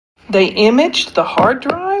They imaged the hard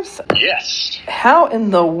drives? Yes. How in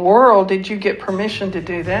the world did you get permission to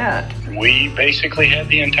do that? We basically had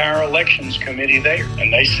the entire elections committee there,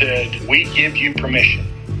 and they said, we give you permission.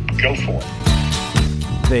 Go for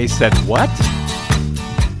it. They said, what?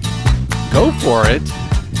 Go for it?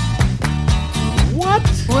 What?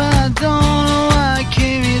 Well, I don't know why I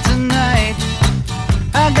came here tonight.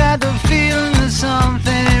 I got the feeling that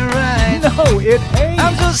something ain't right. No, it ain't.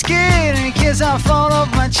 I'm so scared in case I fall off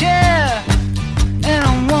my chair. And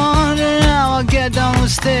I'm wondering how I'll get down the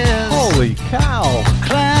stairs. Holy cow.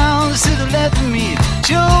 Clowns to the left of me,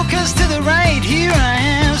 jokers to the right. Here I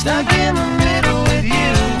am, stuck in the middle with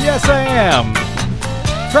you. Yes, I am.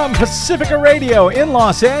 From Pacifica Radio in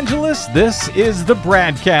Los Angeles, this is the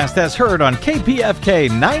BradCast, as heard on KPFK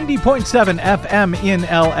 90.7 FM in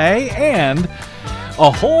LA and a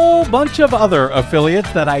whole bunch of other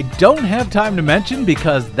affiliates that I don't have time to mention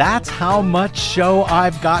because that's how much show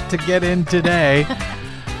I've got to get in today.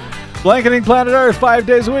 Blanketing planet Earth 5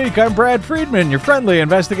 days a week, I'm Brad Friedman, your friendly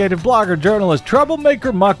investigative blogger, journalist,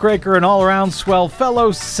 troublemaker, muckraker, and all-around swell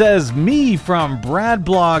fellow, says me from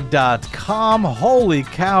bradblog.com. Holy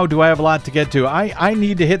cow, do I have a lot to get to. I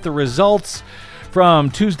need to hit the results from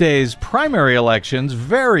Tuesday's primary elections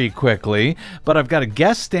very quickly, but I've got a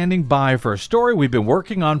guest standing by for a story we've been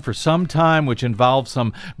working on for some time, which involves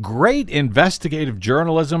some great investigative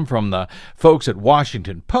journalism from the folks at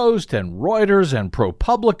Washington Post and Reuters and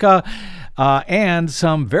ProPublica, and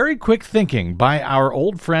some very quick thinking by our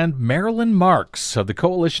old friend Marilyn Marks of the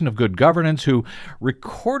Coalition of Good Governance, who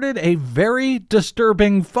recorded a very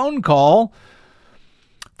disturbing phone call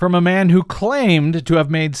from a man who claimed to have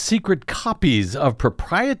made secret copies of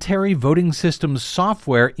proprietary voting systems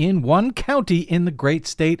software in one county in the great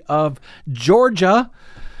state of Georgia,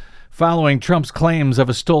 following Trump's claims of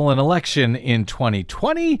a stolen election in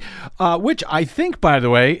 2020, which I think, by the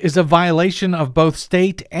way, is a violation of both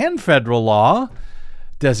state and federal law.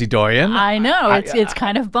 Desi Doyen. I know. It's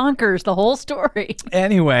kind of bonkers, the whole story.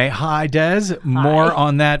 Anyway, hi, Des. More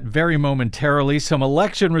on that very momentarily. Some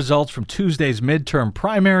election results from Tuesday's midterm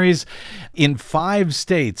primaries in 5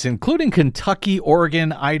 states, including Kentucky,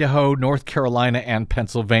 Oregon, Idaho, North Carolina, and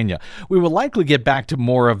Pennsylvania. We will likely get back to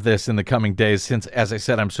more of this in the coming days since, as I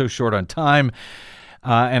said, I'm so short on time.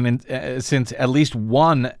 Since at least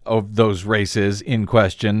one of those races in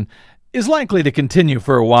question is likely to continue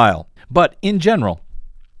for a while. But in general,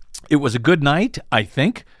 it was a good night, I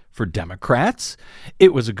think, for Democrats.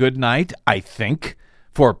 It was a good night, I think,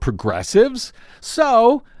 for progressives.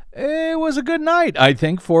 So it was a good night, I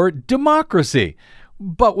think, for democracy.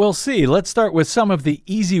 But we'll see. Let's start with some of the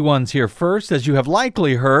easy ones here first. As you have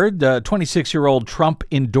likely heard, 26-year-old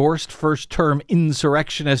Trump-endorsed first-term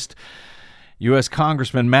insurrectionist U.S.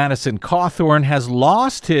 Congressman Madison Cawthorn has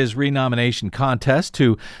lost his renomination contest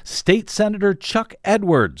to State Senator Chuck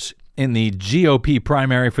Edwards in the GOP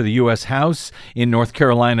primary for the U.S. House in North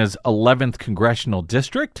Carolina's 11th Congressional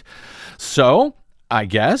District. So, I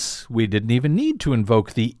guess we didn't even need to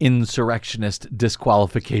invoke the insurrectionist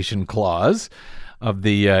disqualification clause of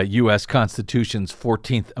the U.S. Constitution's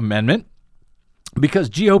 14th Amendment, because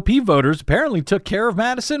GOP voters apparently took care of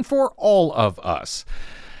Madison for all of us.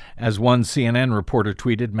 As one CNN reporter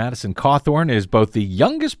tweeted, Madison Cawthorn is both the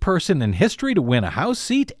youngest person in history to win a House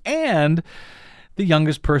seat and the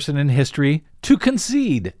youngest person in history to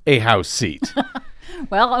concede a House seat.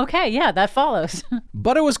 Well, okay, yeah, that follows.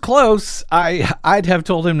 But it was close. I'd have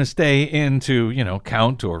told him to stay in to,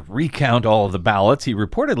 count or recount all of the ballots. He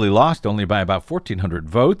reportedly lost only by about 1,400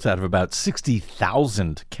 votes out of about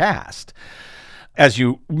 60,000 cast. As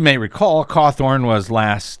you may recall, Cawthorn was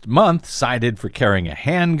last month cited for carrying a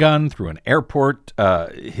handgun through an airport,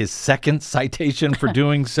 his second citation for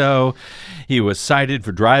doing so. He was cited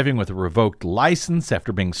for driving with a revoked license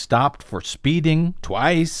after being stopped for speeding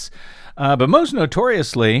twice. But most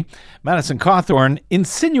notoriously, Madison Cawthorn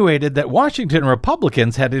insinuated that Washington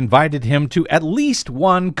Republicans had invited him to at least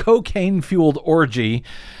one cocaine-fueled orgy,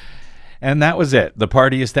 and that was it. The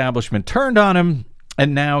party establishment turned on him,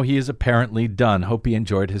 and now he is apparently done. Hope he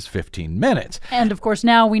enjoyed his 15 minutes. And, of course,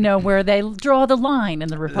 now we know where they draw the line in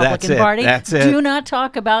the Republican Party. That's it. Do not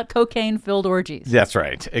talk about cocaine-filled orgies. That's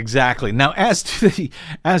right. Exactly. Now, as to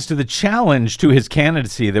the challenge to his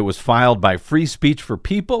candidacy that was filed by Free Speech for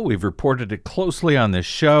People, we've reported it closely on this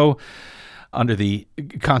show under the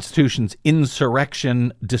Constitution's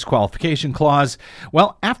insurrection disqualification clause.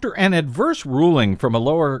 Well, after an adverse ruling from a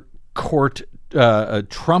lower court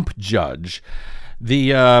Trump judge,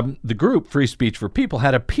 the group Free Speech for People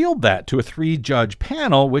had appealed that to a 3-judge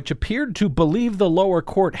panel, which appeared to believe the lower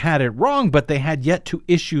court had it wrong, but they had yet to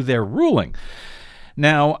issue their ruling.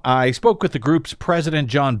 Now, I spoke with the group's president,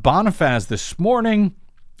 John Bonifaz, this morning.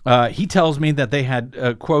 He tells me that they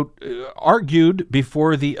had, quote, argued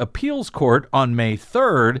before the appeals court on May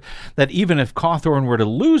 3rd that even if Cawthorn were to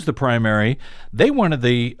lose the primary, they wanted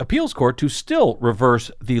the appeals court to still reverse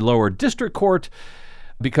the lower district court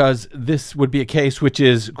because this would be a case which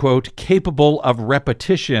is, quote, capable of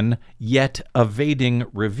repetition yet evading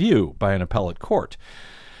review by an appellate court.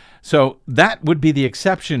 So that would be the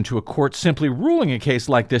exception to a court simply ruling a case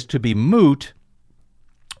like this to be moot,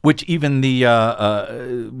 which even the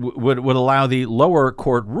would allow the lower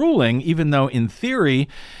court ruling, even though in theory,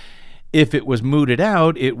 if it was mooted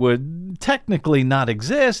out, it would technically not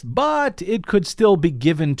exist, but it could still be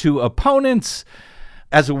given to opponents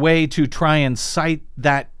as a way to try and cite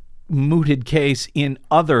that mooted case in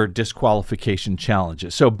other disqualification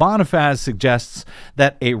challenges. So Bonifaz suggests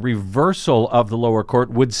that a reversal of the lower court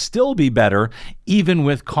would still be better, even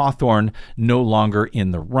with Cawthorn no longer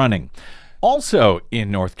in the running. Also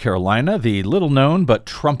in North Carolina, the little-known but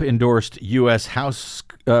Trump-endorsed U.S. House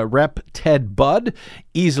Rep Ted Budd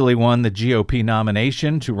easily won the GOP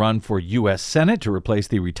nomination to run for U.S. Senate to replace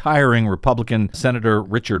the retiring Republican Senator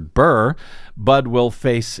Richard Burr. Budd will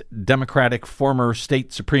face Democratic former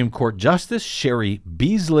state Supreme Court Justice Sherry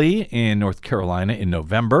Beasley in North Carolina in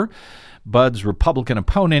November. Budd's Republican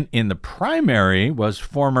opponent in the primary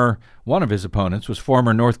one of his opponents was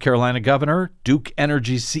former North Carolina Governor, Duke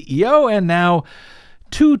Energy CEO, and now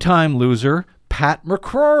two-time loser Pat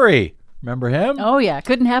McCrory. Remember him? Oh, yeah.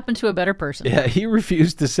 Couldn't happen to a better person. Yeah, he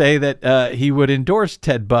refused to say that he would endorse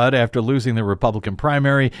Ted Budd after losing the Republican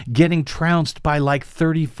primary, getting trounced by like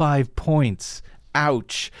 35 points.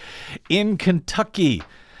 Ouch. In Kentucky,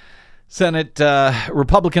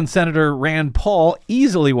 Republican Senator Rand Paul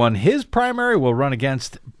easily won his primary, will run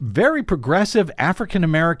against very progressive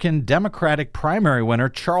African-American Democratic primary winner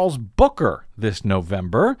Charles Booker this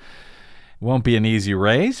November. Won't be an easy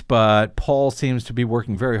race, but Paul seems to be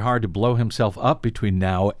working very hard to blow himself up between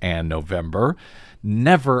now and November.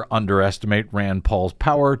 Never underestimate Rand Paul's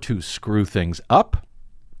power to screw things up.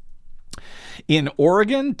 In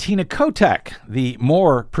Oregon, Tina Kotek, the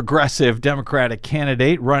more progressive Democratic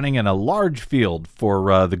candidate running in a large field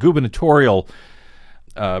for the gubernatorial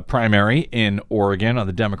primary in Oregon on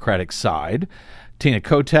the Democratic side. Tina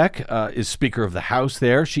Kotek is Speaker of the House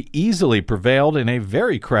there. She easily prevailed in a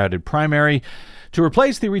very crowded primary to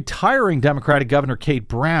replace the retiring Democratic Governor Kate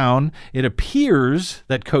Brown. It appears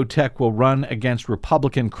that Kotek will run against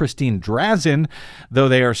Republican Christine Drazin, though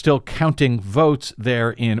they are still counting votes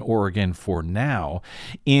there in Oregon for now.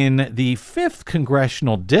 In the 5th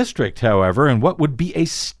Congressional District, however, in what would be a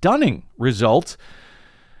stunning result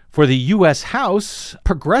for the U.S. House,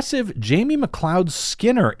 progressive Jamie McLeod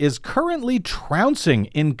Skinner is currently trouncing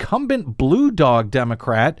incumbent Blue Dog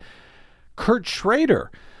Democrat Kurt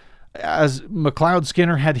Schrader. As McLeod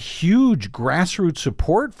Skinner had huge grassroots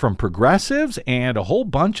support from progressives and a whole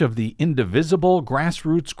bunch of the indivisible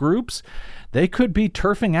grassroots groups, they could be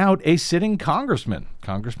turfing out a sitting congressman,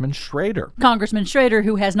 Congressman Schrader. Congressman Schrader,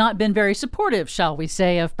 who has not been very supportive, shall we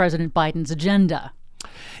say, of President Biden's agenda.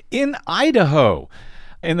 In Idaho,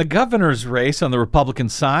 in the governor's race on the Republican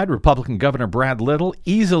side, Republican Governor Brad Little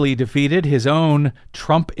easily defeated his own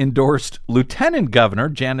Trump-endorsed Lieutenant Governor,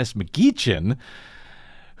 Janice McGeachin,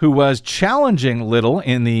 who was challenging Little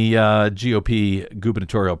in the GOP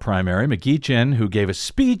gubernatorial primary. McGeachin, who gave a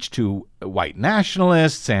speech to white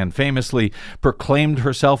nationalists and famously proclaimed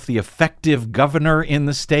herself the effective governor in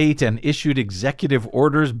the state and issued executive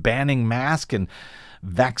orders banning mask and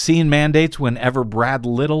vaccine mandates whenever Brad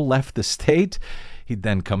Little left the state. He'd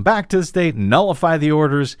then come back to the state, nullify the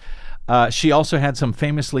orders. She also had some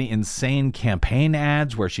famously insane campaign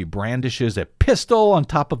ads where she brandishes a pistol on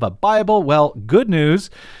top of a Bible. Well, good news,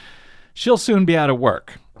 she'll soon be out of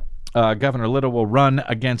work. Governor Little will run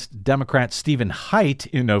against Democrat Stephen Haidt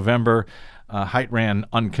in November. Haidt ran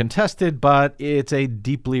uncontested, but it's a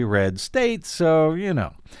deeply red state, so, you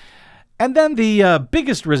know. And then the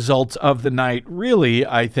biggest results of the night, really,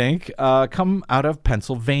 I think, come out of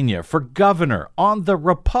Pennsylvania. For governor, on the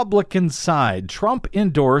Republican side,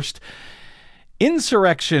 Trump-endorsed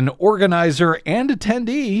insurrection organizer and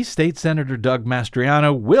attendee, State Senator Doug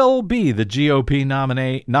Mastriano, will be the GOP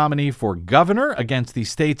nominee for governor against the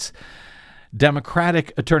state's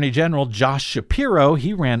Democratic Attorney General Josh Shapiro.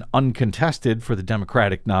 He ran uncontested for the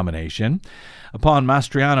Democratic nomination. Upon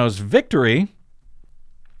Mastriano's victory,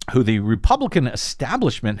 who the Republican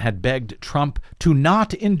establishment had begged Trump to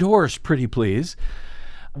not endorse, pretty please.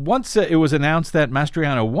 Once it was announced that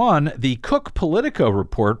Mastriano won, the Cook Politico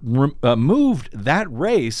report moved that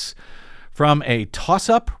race from a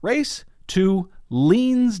toss-up race to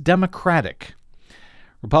leans Democratic.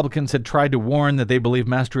 Republicans had tried to warn that they believe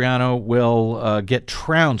Mastriano will get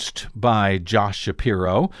trounced by Josh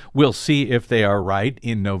Shapiro. We'll see if they are right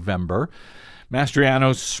in November.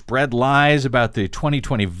 Mastriano spread lies about the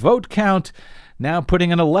 2020 vote count, now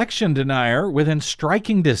putting an election denier within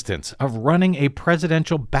striking distance of running a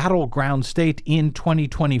presidential battleground state in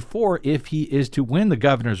 2024 if he is to win the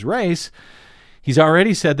governor's race. He's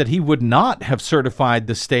already said that he would not have certified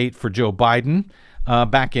the state for Joe Biden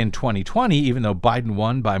back in 2020, even though Biden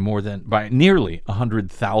won by nearly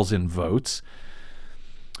 100,000 votes.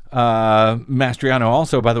 Mastriano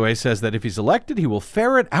also, by the way, says that if he's elected, he will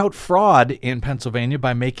ferret out fraud in Pennsylvania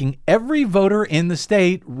by making every voter in the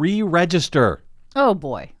state re-register. Oh,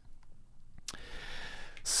 boy.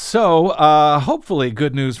 So hopefully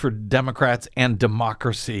good news for Democrats and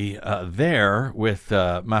democracy there with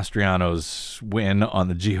Mastriano's win on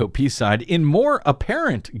the GOP side. In more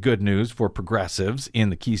apparent good news for progressives in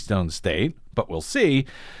the Keystone State, but we'll see.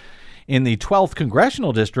 In the 12th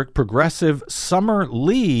Congressional District, progressive Summer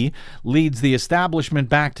Lee leads the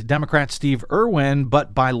establishment-backed Democrat Steve Irwin,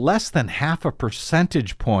 but by less than half a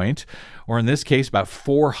percentage point, or in this case, about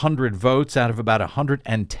 400 votes out of about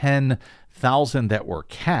 110,000 that were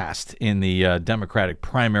cast in the Democratic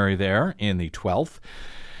primary there in the 12th.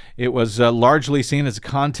 It was largely seen as a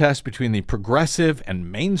contest between the progressive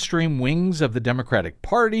and mainstream wings of the Democratic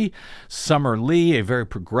Party. Summer Lee, a very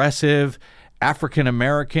progressive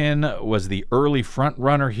African-American, was the early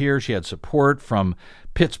front-runner here. She had support from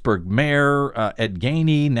Pittsburgh Mayor Ed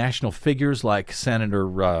Gainey, national figures like Senator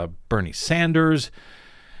Bernie Sanders.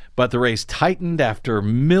 But the race tightened after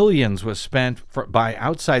millions was spent by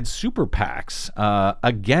outside super PACs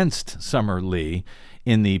against Summer Lee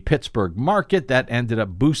in the Pittsburgh market. That ended up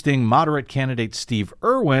boosting moderate candidate Steve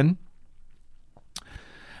Irwin.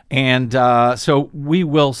 And so we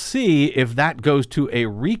will see if that goes to a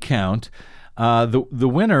recount. The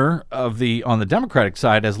winner on the Democratic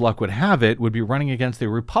side, as luck would have it, would be running against a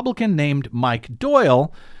Republican named Mike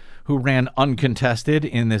Doyle, who ran uncontested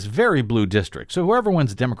in this very blue district. So whoever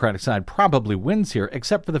wins the Democratic side probably wins here,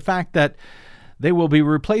 except for the fact that they will be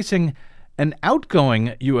replacing an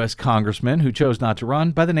outgoing U.S. congressman who chose not to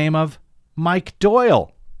run by the name of Mike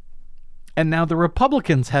Doyle. And now the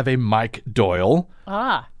Republicans have a Mike Doyle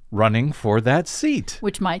running for that seat.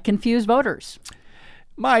 Which might confuse voters.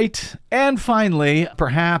 Might. And finally,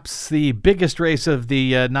 perhaps the biggest race of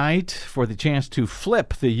the night for the chance to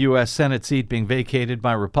flip the U.S. Senate seat being vacated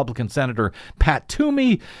by Republican Senator Pat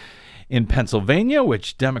Toomey in Pennsylvania,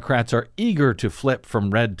 which Democrats are eager to flip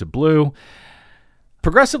from red to blue.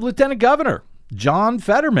 Progressive Lieutenant Governor John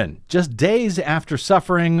Fetterman, just days after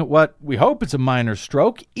suffering what we hope is a minor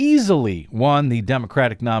stroke, easily won the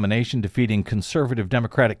Democratic nomination, defeating conservative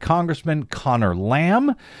Democratic Congressman Connor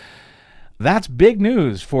Lamb. That's big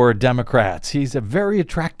news for Democrats. He's a very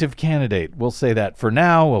attractive candidate. We'll say that for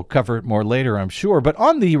now. We'll cover it more later, I'm sure. But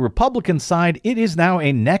on the Republican side, it is now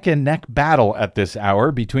a neck-and-neck battle at this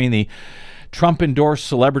hour between the Trump-endorsed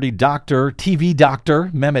celebrity doctor, TV doctor,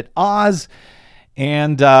 Mehmet Oz,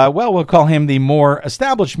 and, we'll call him the more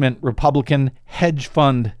establishment Republican hedge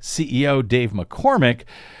fund CEO, Dave McCormick,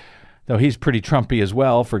 though he's pretty Trumpy as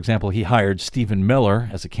well. For example, he hired Stephen Miller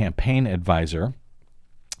as a campaign advisor.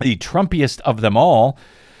 The Trumpiest of them all,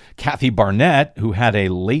 Kathy Barnett, who had a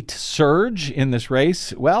late surge in this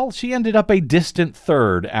race, well, she ended up a distant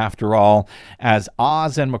third after all, as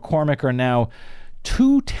Oz and McCormick are now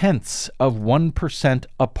 0.2%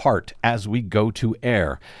 apart as we go to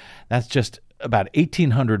air. That's just about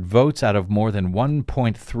 1,800 votes out of more than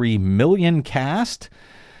 1.3 million cast.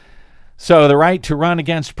 So the right to run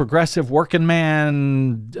against progressive working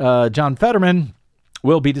man John Fetterman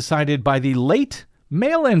will be decided by the late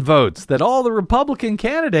mail-in votes that all the Republican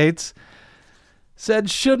candidates said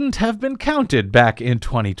shouldn't have been counted back in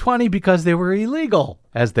 2020 because they were illegal,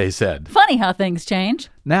 as they said. Funny how things change.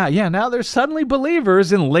 Now there's suddenly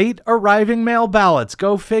believers in late-arriving mail ballots.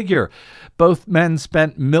 Go figure. Both men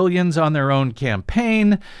spent millions on their own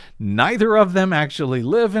campaign. Neither of them actually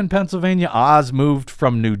live in Pennsylvania. Oz moved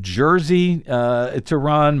from New Jersey to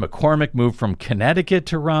run. McCormick moved from Connecticut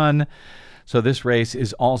to run. So this race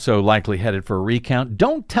is also likely headed for a recount.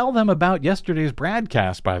 Don't tell them about yesterday's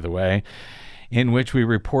BradCast, by the way, in which we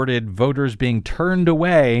reported voters being turned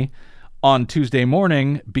away on Tuesday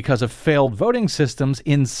morning because of failed voting systems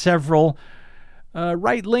in several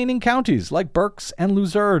right-leaning counties like Berks and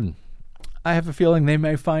Luzerne. I have a feeling they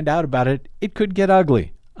may find out about it. It could get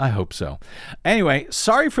ugly. I hope so. Anyway,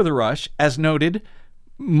 sorry for the rush. As noted,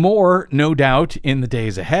 More, no doubt, in the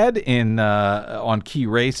days ahead on key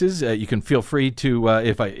races. You can feel free to,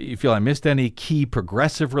 if you feel I missed any key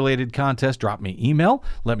progressive-related contest, drop me email.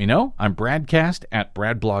 Let me know. I'm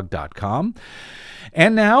BradCast@bradblog.com.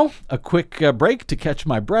 And now, a quick break to catch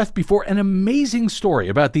my breath before an amazing story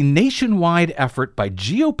about the nationwide effort by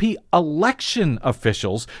GOP election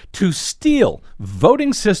officials to steal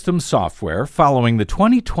voting system software following the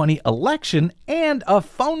 2020 election, and a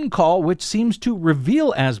phone call which seems to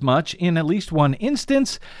reveal as much in at least one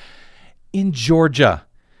instance in Georgia.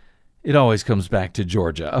 It always comes back to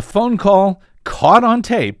Georgia. A phone call caught on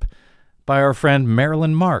tape by our friend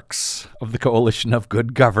Marilyn Marks of the Coalition of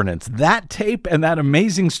Good Governance. That tape and that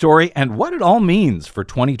amazing story and what it all means for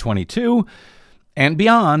 2022 and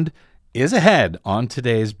beyond is ahead on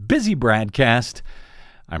today's busy BradCast.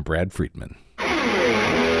 I'm Brad Friedman.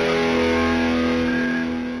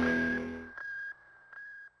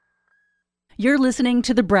 You're listening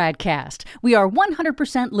to the BradCast. We are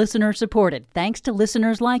 100% listener supported, thanks to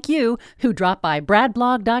listeners like you who drop by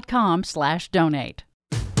bradblog.com/donate.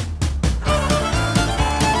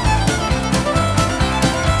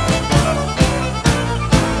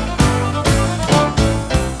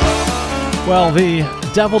 Well, the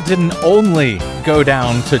devil didn't only go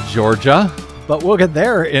down to Georgia, but we'll get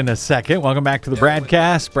there in a second. Welcome back to the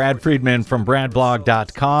BradCast. Brad Friedman from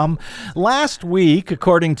bradblog.com. Last week,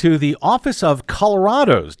 according to the Office of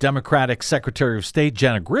Colorado's Democratic Secretary of State,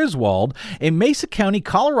 Jenna Griswold, a Mesa County,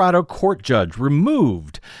 Colorado court judge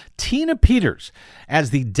removed Tina Peters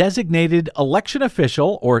as the designated election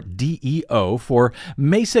official, or DEO, for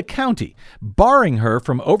Mesa County, barring her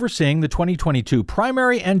from overseeing the 2022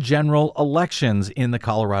 primary and general elections in the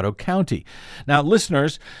Colorado County. Now,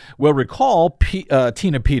 listeners will recall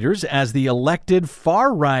Tina Peters as the elected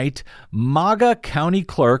far-right MAGA county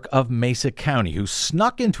clerk of Mesa County, who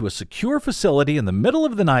snuck into a secure facility in the middle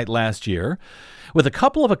of the night last year with a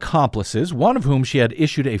couple of accomplices, one of whom she had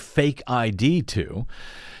issued a fake ID to,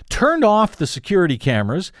 turned off the security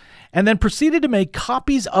cameras, and then proceeded to make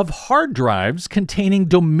copies of hard drives containing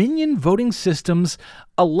Dominion Voting Systems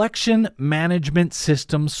election management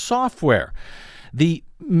system software. The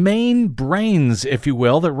main brains, if you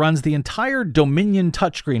will, that runs the entire Dominion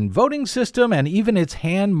touchscreen voting system and even its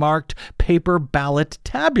hand-marked paper ballot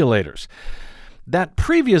tabulators. That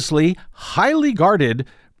previously highly guarded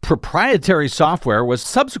proprietary software was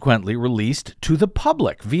subsequently released to the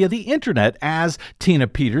public via the internet as Tina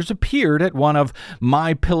Peters appeared at one of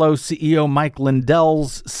MyPillow CEO Mike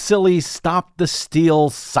Lindell's silly Stop the Steal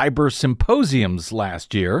cyber symposiums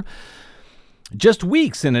last year, just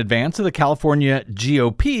weeks in advance of the California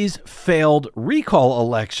GOP's failed recall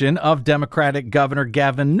election of Democratic Governor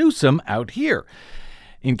Gavin Newsom out here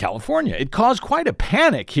in California. It caused quite a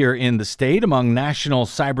panic here in the state among national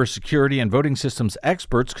cybersecurity and voting systems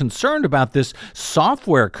experts concerned about this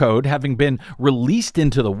software code having been released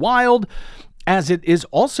into the wild, as it is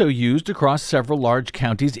also used across several large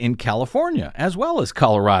counties in California, as well as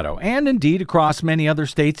Colorado, and indeed across many other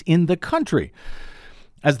states in the country.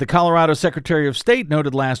 As the Colorado Secretary of State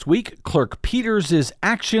noted last week, Clerk Peters'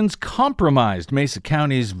 actions compromised Mesa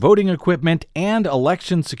County's voting equipment and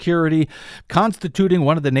election security, constituting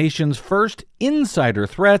one of the nation's first insider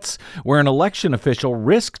threats where an election official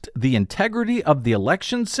risked the integrity of the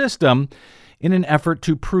election system in an effort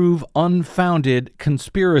to prove unfounded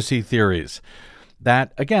conspiracy theories.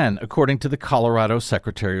 That, again, according to the Colorado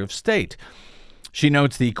Secretary of State. She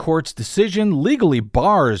notes the court's decision legally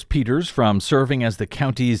bars Peters from serving as the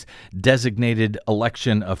county's designated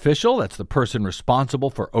election official. That's the person responsible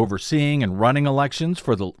for overseeing and running elections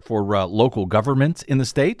for local governments in the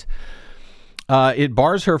state. It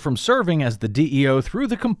bars her from serving as the DEO through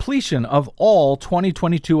the completion of all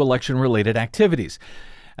 2022 election-related activities.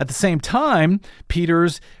 At the same time,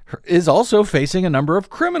 Peters is also facing a number of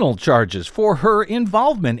criminal charges for her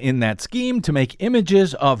involvement in that scheme to make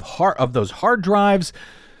images of those hard drives,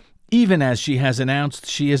 even as she has announced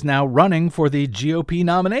she is now running for the GOP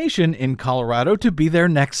nomination in Colorado to be their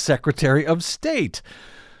next Secretary of State.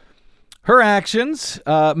 Her actions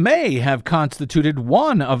may have constituted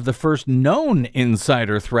one of the first known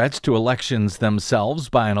insider threats to elections themselves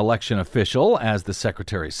by an election official, as the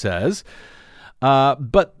Secretary says.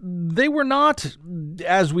 But they were not,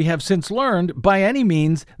 as we have since learned, by any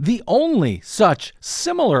means the only such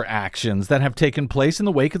similar actions that have taken place in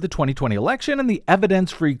the wake of the 2020 election and the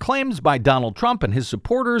evidence-free claims by Donald Trump and his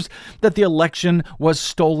supporters that the election was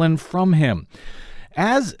stolen from him.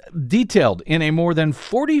 As detailed in a more than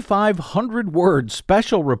 4,500-word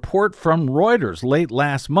special report from Reuters late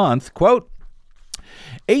last month, quote,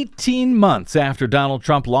 18 months after Donald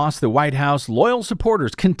Trump lost the White House, loyal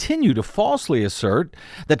supporters continue to falsely assert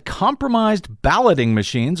that compromised balloting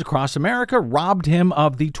machines across America robbed him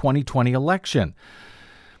of the 2020 election.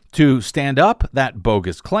 To stand up that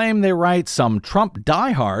bogus claim, they write, some Trump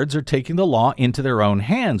diehards are taking the law into their own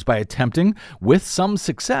hands by attempting, with some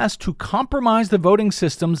success, to compromise the voting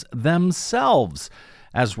systems themselves,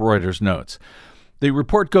 as Reuters notes. The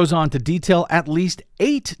report goes on to detail at least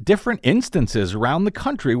 8 different instances around the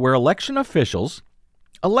country where election officials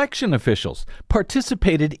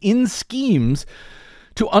participated in schemes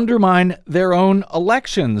to undermine their own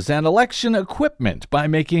elections and election equipment by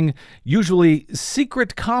making usually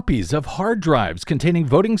secret copies of hard drives containing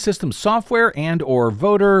voting system software and or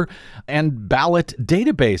voter and ballot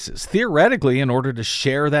databases, theoretically in order to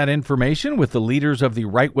share that information with the leaders of the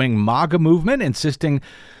right-wing MAGA movement, insisting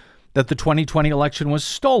that the 2020 election was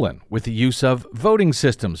stolen with the use of voting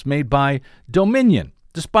systems made by Dominion,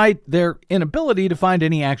 despite their inability to find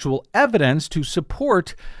any actual evidence to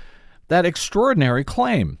support that extraordinary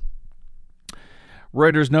claim.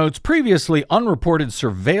 Reuters notes previously unreported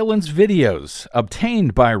surveillance videos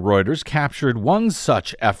obtained by Reuters captured one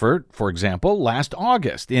such effort, for example, last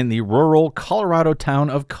August in the rural Colorado town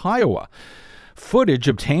of Kiowa. Footage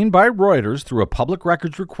obtained by Reuters through a public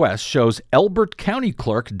records request shows Elbert County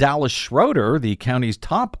Clerk Dallas Schroeder, the county's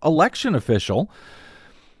top election official,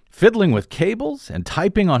 fiddling with cables and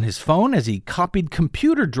typing on his phone as he copied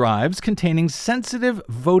computer drives containing sensitive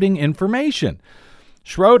voting information.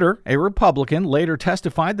 Schroeder, a Republican, later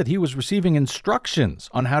testified that he was receiving instructions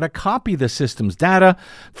on how to copy the system's data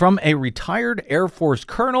from a retired Air Force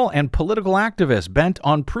colonel and political activist bent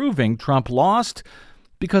on proving Trump lost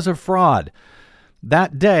because of fraud.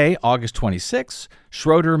 That day, August 26,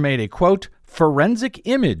 Schroeder made a, quote, forensic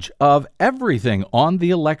image of everything on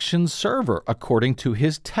the election server, according to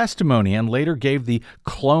his testimony, and later gave the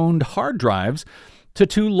cloned hard drives to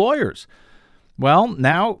 2 lawyers. Well,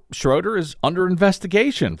 now Schroeder is under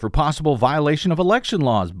investigation for possible violation of election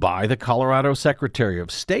laws by the Colorado Secretary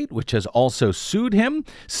of State, which has also sued him,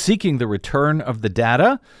 seeking the return of the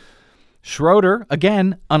data. Schroeder,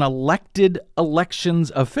 again, an elected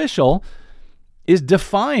elections official, is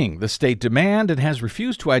defying the state demand and has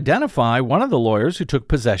refused to identify one of the lawyers who took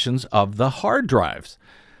possessions of the hard drives.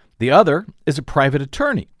 The other is a private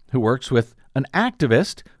attorney who works with an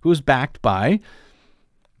activist who is backed by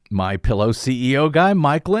MyPillow CEO guy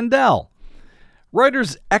Mike Lindell.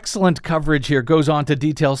 Reuters' excellent coverage here goes on to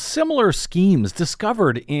detail similar schemes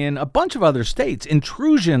discovered in a bunch of other states,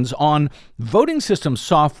 intrusions on voting system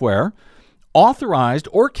software authorized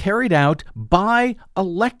or carried out by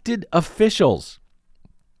elected officials.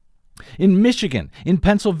 In Michigan, in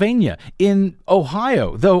Pennsylvania, in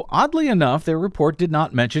Ohio, though oddly enough, their report did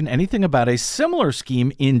not mention anything about a similar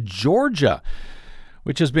scheme in Georgia,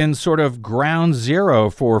 which has been sort of ground zero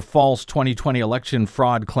for false 2020 election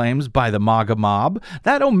fraud claims by the MAGA mob.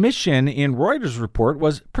 That omission in Reuters' report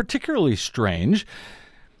was particularly strange,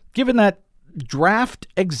 given that draft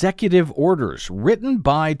executive orders written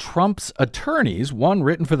by Trump's attorneys, one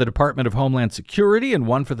written for the Department of Homeland Security and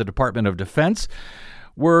one for the Department of Defense,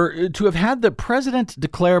 were to have had the president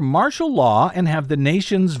declare martial law and have the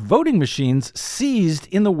nation's voting machines seized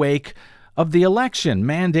in the wake of the election,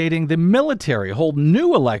 mandating the military hold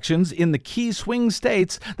new elections in the key swing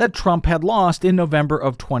states that Trump had lost in November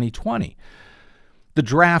of 2020. The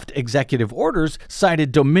draft executive orders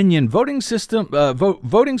cited Dominion voting system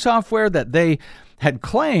voting software that they had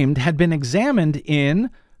claimed had been examined in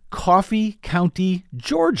Coffee County,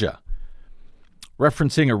 Georgia.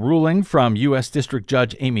 Referencing a ruling from U.S. District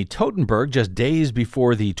Judge Amy Totenberg just days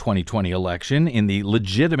before the 2020 election in the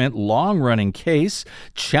legitimate long-running case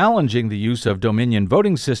challenging the use of Dominion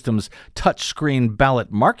voting systems' touchscreen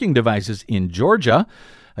ballot marking devices in Georgia,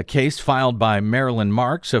 a case filed by Marilyn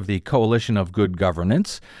Marks of the Coalition of Good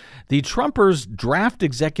Governance, the Trumpers' draft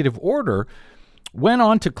executive order went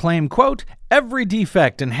on to claim, quote, every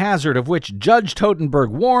defect and hazard of which Judge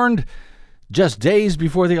Totenberg warned just days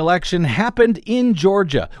before the election happened in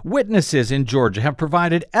Georgia. Witnesses in Georgia have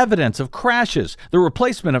provided evidence of crashes, the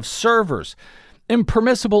replacement of servers,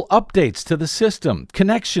 impermissible updates to the system,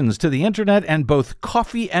 connections to the internet, and both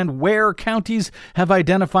Coffee and Ware counties have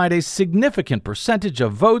identified a significant percentage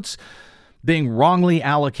of votes being wrongly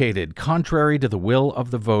allocated, contrary to the will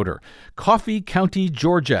of the voter. Coffee County,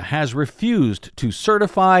 Georgia has refused to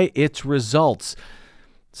certify its results,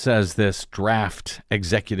 says this draft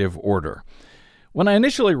executive order. When I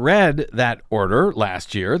initially read that order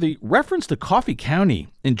last year, the reference to Coffee County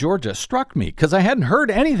in Georgia struck me because I hadn't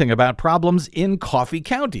heard anything about problems in Coffee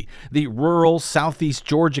County, the rural southeast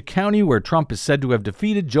Georgia county where Trump is said to have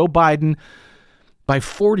defeated Joe Biden by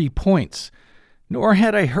 40 points. Nor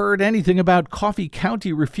had I heard anything about Coffee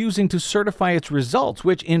County refusing to certify its results,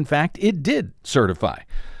 which, in fact, it did certify.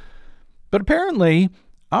 But apparently,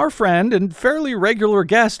 our friend and fairly regular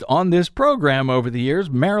guest on this program over the years,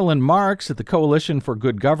 Marilyn Marks at the Coalition for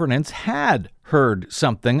Good Governance, had heard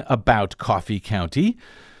something about Coffee County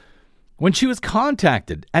when she was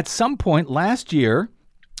contacted at some point last year,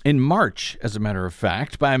 in March, as a matter of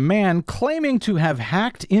fact, by a man claiming to have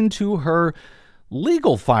hacked into her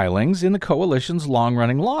legal filings in the coalition's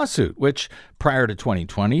long-running lawsuit, which prior to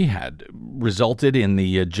 2020 had resulted in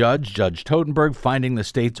the Judge Totenberg, finding the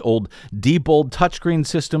state's old Diebold touchscreen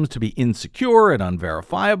systems to be insecure and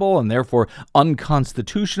unverifiable and therefore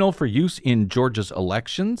unconstitutional for use in Georgia's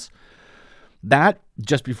elections. That,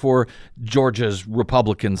 just before Georgia's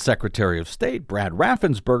Republican Secretary of State, Brad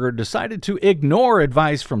Raffensperger, decided to ignore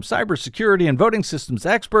advice from cybersecurity and voting systems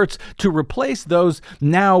experts to replace those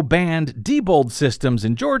now banned Diebold systems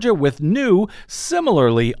in Georgia with new,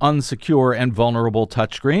 similarly unsecure and vulnerable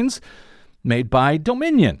touchscreens made by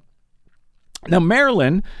Dominion. Now,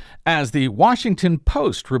 Maryland, as the Washington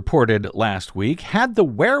Post reported last week, had the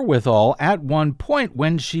wherewithal at one point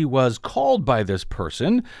when she was called by this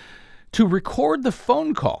person to record the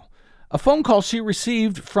phone call, a phone call she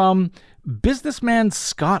received from businessman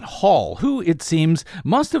Scott Hall, who, it seems,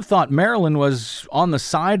 must have thought Marilyn was on the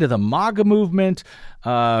side of the MAGA movement,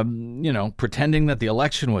 pretending that the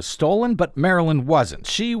election was stolen, but Marilyn wasn't.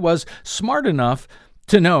 She was smart enough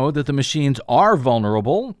to know that the machines are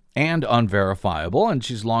vulnerable and unverifiable, and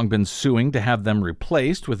she's long been suing to have them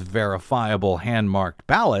replaced with verifiable hand-marked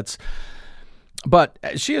ballots. But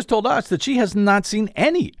she has told us that she has not seen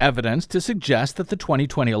any evidence to suggest that the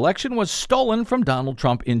 2020 election was stolen from Donald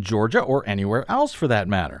Trump in Georgia or anywhere else for that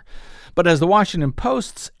matter. But as the Washington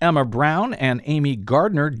Post's Emma Brown and Amy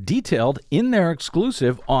Gardner detailed in their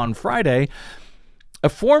exclusive on Friday, a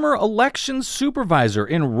former elections supervisor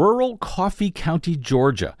in rural Coffee County,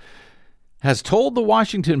 Georgia, has told the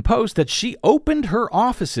Washington Post that she opened her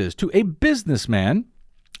offices to a businessman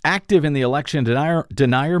active in the election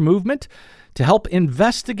denier movement to help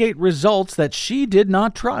investigate results that she did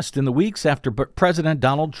not trust in the weeks after President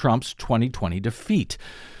Donald Trump's 2020 defeat.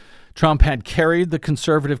 Trump had carried the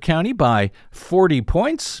conservative county by 40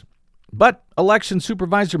 points, but election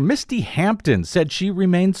supervisor Misty Hampton said she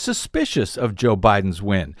remained suspicious of Joe Biden's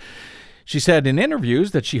win. She said in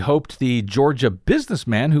interviews that she hoped the Georgia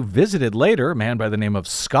businessman who visited later, a man by the name of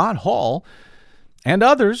Scott Hall, and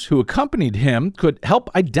others who accompanied him could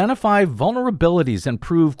help identify vulnerabilities and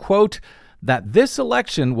prove, quote, that this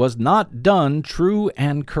election was not done true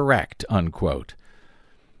and correct, unquote.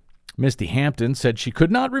 Misty Hampton said she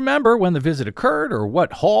could not remember when the visit occurred or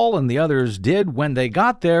what Hall and the others did when they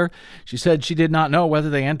got there. She said she did not know whether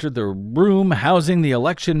they entered the room housing the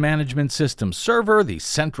election management system server, the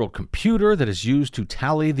central computer that is used to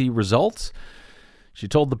tally the results. She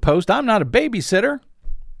told the Post, "I'm not a babysitter."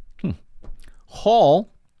 Hall,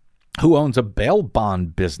 who owns a bail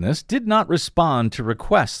bond business, did not respond to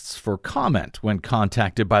requests for comment when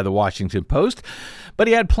contacted by the Washington Post, but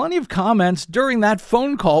he had plenty of comments during that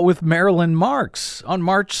phone call with Marilyn Marks on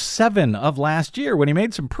March 7 of last year, when he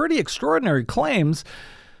made some pretty extraordinary claims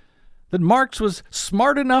that Marks was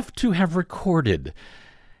smart enough to have recorded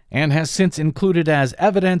and has since included as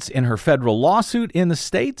evidence in her federal lawsuit in the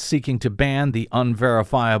state seeking to ban the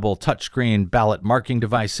unverifiable touchscreen ballot marking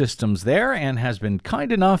device systems there, and has been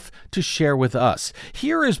kind enough to share with us.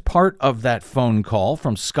 Here is part of that phone call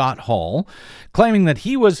from Scott Hall, claiming that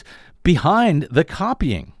he was behind the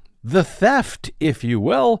copying, the theft, if you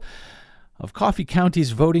will, of Coffee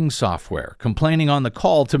County's voting software, complaining on the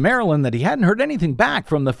call to Maryland that he hadn't heard anything back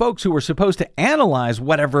from the folks who were supposed to analyze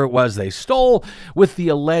whatever it was they stole with the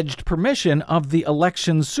alleged permission of the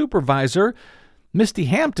election supervisor, Misty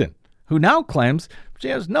Hampton, who now claims she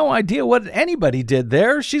has no idea what anybody did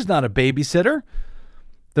there. She's not a babysitter.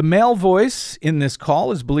 The male voice in this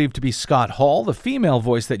call is believed to be Scott Hall. The female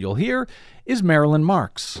voice that you'll hear is Marilyn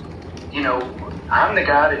Marks. You know, I'm the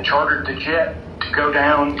guy that chartered the jet to go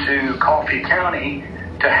down to Coffee County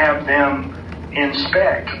to have them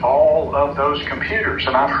inspect all of those computers,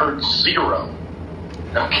 and I've heard zero.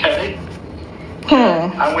 Okay?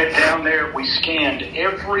 I went down there, we scanned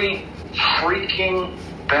every freaking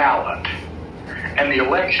ballot, and the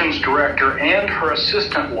elections director and her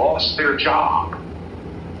assistant lost their job.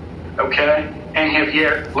 Okay? And have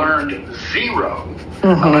yet learned zero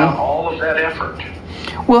about all of that effort.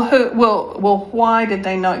 Well, why did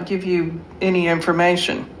they not give you any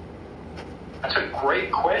information? That's a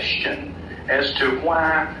great question as to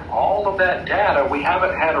why all of that data, we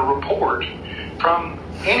haven't had a report from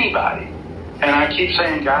anybody And I keep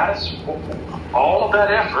saying, guys, all of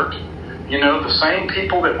that effort, the same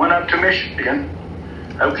people that went up to Michigan,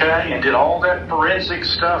 okay, and did all that forensic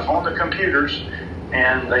stuff on the computers,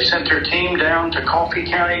 and they sent their team down to Coffee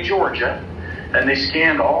County, Georgia, and they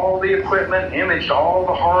scanned all the equipment, imaged all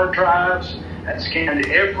the hard drives, and scanned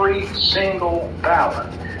every single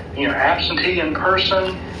ballot, absentee in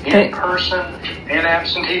person, and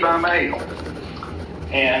absentee by mail,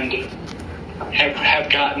 and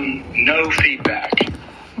have gotten no feedback.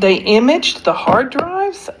 They imaged the hard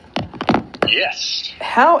drives? Yes.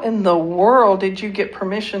 How in the world did you get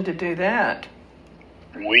permission to do that?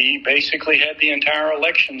 We basically had the entire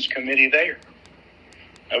elections committee there.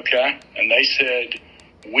 Okay? And they said,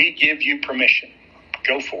 we give you permission.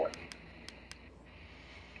 Go for it.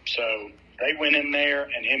 So they went in there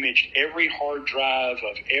and imaged every hard drive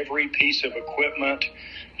of every piece of equipment,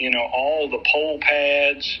 all the poll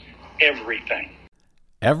pads, everything.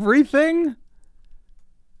 Everything?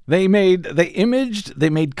 They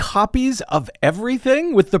made copies of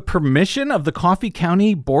everything with the permission of the Coffee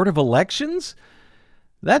County Board of Elections?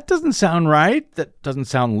 That doesn't sound right. That doesn't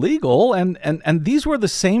sound legal. And these were the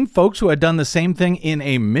same folks who had done the same thing in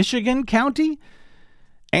a Michigan county?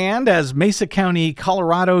 And as Mesa County,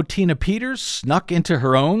 Colorado, Tina Peters snuck into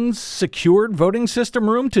her own secured voting system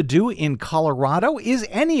room to do in Colorado? Is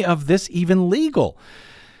any of this even legal?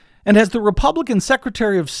 And has the Republican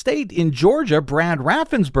Secretary of State in Georgia, Brad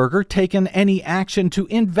Raffensperger, taken any action to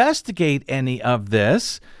investigate any of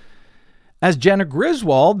this? As Jenna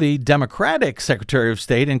Griswold, the Democratic Secretary of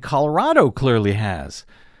State in Colorado, clearly has.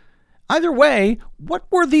 Either way, what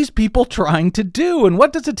were these people trying to do, and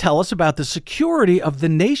what does it tell us about the security of the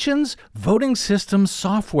nation's voting system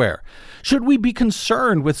software? Should we be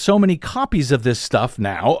concerned with so many copies of this stuff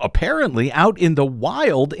now, apparently out in the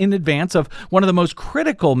wild in advance of one of the most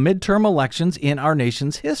critical midterm elections in our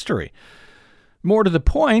nation's history? More to the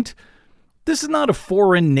point, this is not a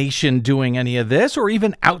foreign nation doing any of this, or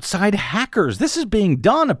even outside hackers. This is being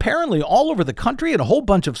done apparently all over the country in a whole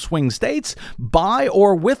bunch of swing states by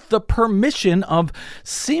or with the permission of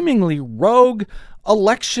seemingly rogue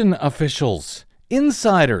election officials,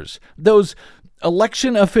 insiders, those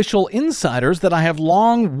election official insiders that I have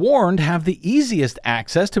long warned have the easiest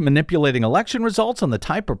access to manipulating election results on the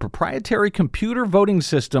type of proprietary computer voting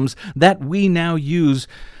systems that we now use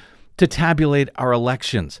to tabulate our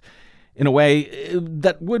elections in a way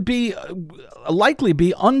that would be likely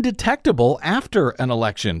be undetectable after an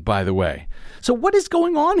election, by the way. So what is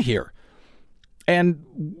going on here? And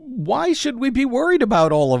why should we be worried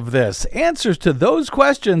about all of this? Answers to those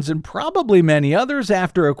questions and probably many others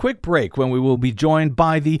after a quick break, when we will be joined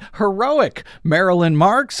by the heroic Marilyn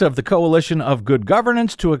Marks of the Coalition of Good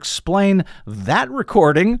Governance to explain that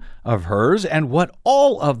recording of hers and what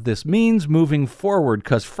all of this means moving forward,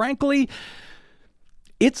 because frankly,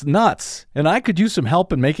 it's nuts, and I could use some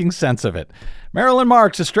help in making sense of it. Marilyn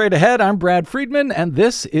Marks is straight ahead. I'm Brad Friedman, and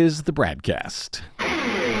this is the BradCast.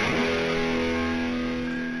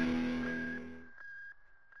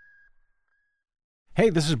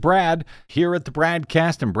 Hey, this is Brad. Here at the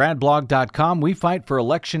BradCast and BradBlog.com, we fight for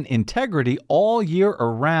election integrity all year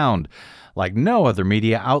around, like no other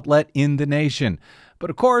media outlet in the nation.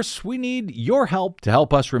 But of course, we need your help to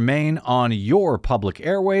help us remain on your public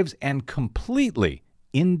airwaves and completely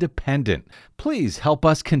independent. Please help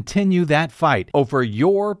us continue that fight over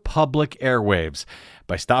your public airwaves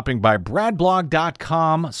by stopping by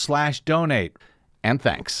bradblog.com/donate. And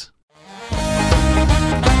thanks.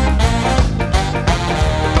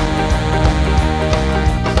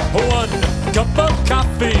 One cup of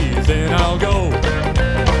coffee, then I'll go.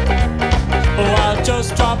 Oh, I'll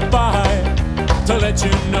just drop by to let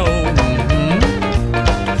you know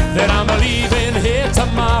that I'm leaving here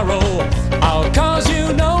tomorrow. I'll cause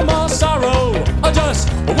you no more sorrow. Oh, just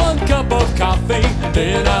one cup of coffee,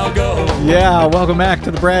 then I'll go. Yeah, welcome back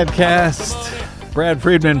to the BradCast. Brad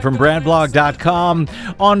Friedman from BradBlog.com.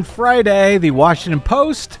 On Friday, the Washington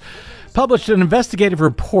Post published an investigative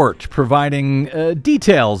report providing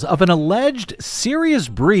details of an alleged serious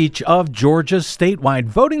breach of Georgia's statewide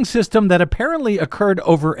voting system that apparently occurred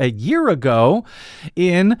over a year ago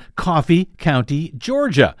in Coffee County,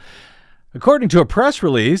 Georgia. According to a press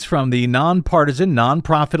release from the nonpartisan,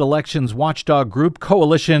 nonprofit elections watchdog group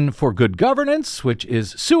Coalition for Good Governance, which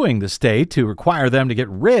is suing the state to require them to get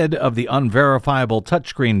rid of the unverifiable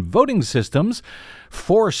touchscreen voting systems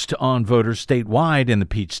forced on voters statewide in the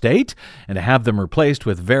Peach State, and to have them replaced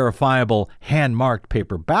with verifiable hand-marked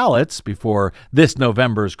paper ballots before this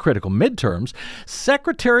November's critical midterms,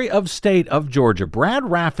 Secretary of State of Georgia Brad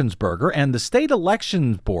Raffensperger and the State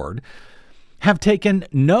Elections Board have taken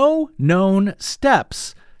no known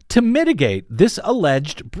steps to mitigate this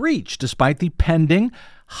alleged breach, despite the pending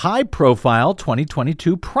high-profile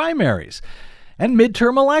 2022 primaries and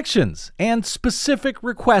midterm elections and specific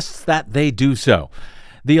requests that they do so.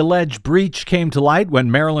 The alleged breach came to light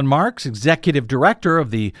when Marilyn Marks, executive director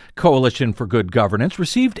of the Coalition for Good Governance,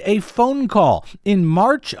 received a phone call in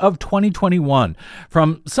March of 2021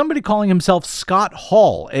 from somebody calling himself Scott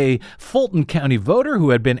Hall, a Fulton County voter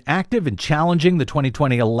who had been active in challenging the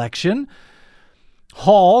 2020 election.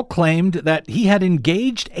 Hall claimed that he had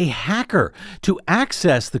engaged a hacker to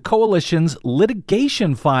access the coalition's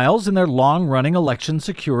litigation files in their long-running election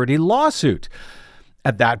security lawsuit.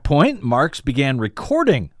 At that point, Marks began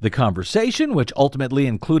recording the conversation, which ultimately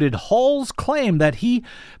included Hall's claim that he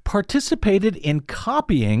participated in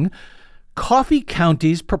copying Coffee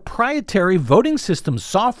County's proprietary voting system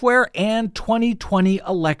software and 2020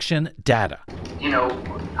 election data. You know,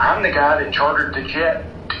 I'm the guy that chartered the jet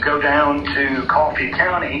to go down to Coffee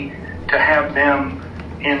County to have them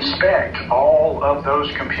inspect all of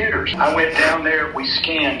those computers. I went down there, we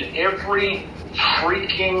scanned every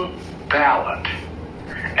freaking ballot.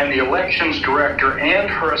 And the elections director and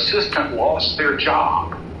her assistant lost their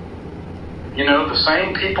job. You know, the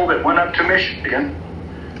same people that went up to Michigan,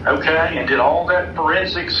 okay, and did all that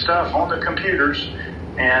forensic stuff on the computers,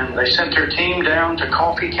 and they sent their team down to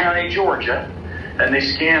Coffee County, Georgia, and they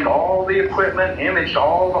scanned all the equipment, imaged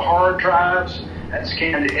all the hard drives, and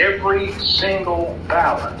scanned every single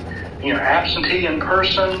ballot. You know, absentee in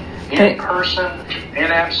person,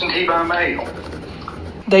 and absentee by mail.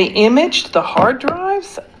 They imaged the hard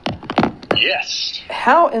drives? Yes.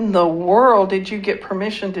 How in the world did you get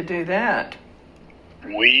permission to do that?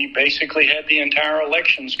 We basically had the entire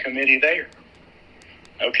elections committee there.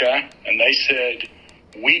 Okay? And they said,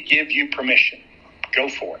 we give you permission. Go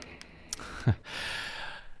for it.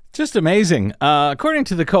 Just amazing. According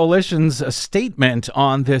to the coalition's statement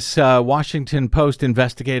on this Washington Post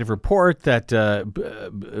investigative report that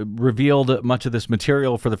revealed much of this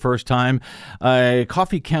material for the first time, a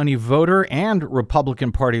Coffee County voter and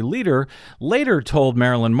Republican Party leader later told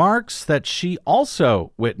Marilyn Marks that she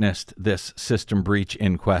also witnessed this system breach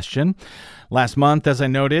in question. Last month, as I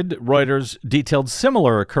noted, Reuters detailed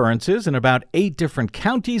similar occurrences in about 8 different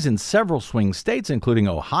counties in several swing states, including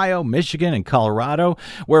Ohio, Michigan, and Colorado,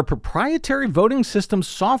 where proprietary voting system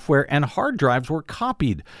software and hard drives were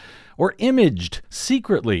copied or imaged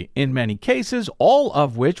secretly in many cases, all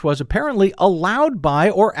of which was apparently allowed by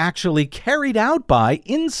or actually carried out by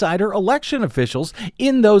insider election officials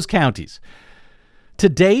in those counties. To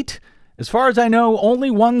date, as far as I know,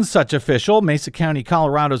 only one such official, Mesa County,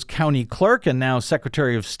 Colorado's county clerk and now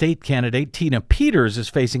Secretary of State candidate Tina Peters, is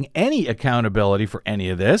facing any accountability for any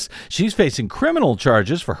of this. She's facing criminal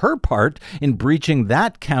charges for her part in breaching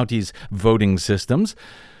that county's voting systems.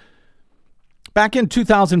 Back in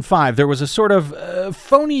 2005, there was a sort of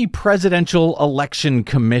phony presidential election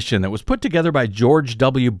commission that was put together by George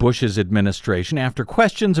W. Bush's administration after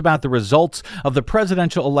questions about the results of the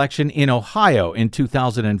presidential election in Ohio in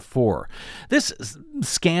 2004. This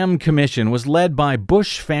scam commission was led by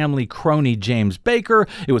Bush family crony James Baker.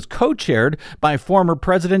 It was co-chaired by former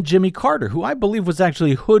President Jimmy Carter, who I believe was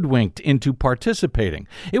actually hoodwinked into participating.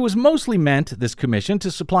 It was mostly meant, this commission, to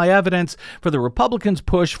supply evidence for the Republicans'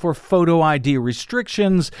 push for photo ID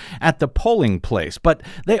restrictions at the polling place. But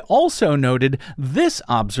they also noted this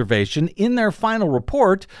observation in their final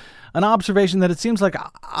report, an observation that it seems like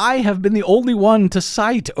I have been the only one to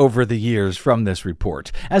cite over the years from this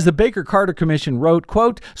report. As the Baker-Carter Commission wrote,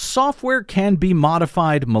 quote, "Software can be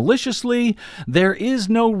modified maliciously. There is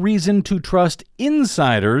no reason to trust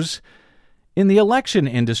insiders in the election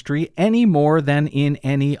industry any more than in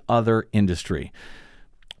any other industry."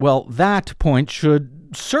 Well, that point should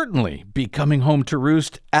certainly be coming home to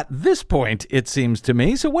roost at this point, it seems to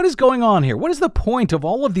me. So what is going on here? What is the point of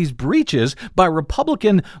all of these breaches by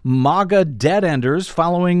Republican MAGA dead-enders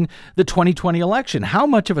following the 2020 election? How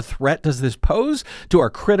much of a threat does this pose to our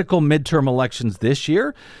critical midterm elections this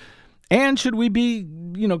year? And should we be,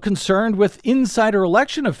 concerned with insider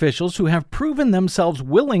election officials who have proven themselves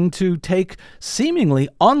willing to take seemingly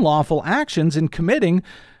unlawful actions in committing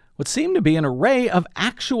what seem to be an array of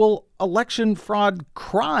actual election fraud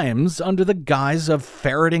crimes under the guise of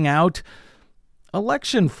ferreting out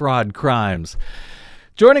election fraud crimes?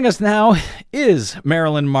 Joining us now is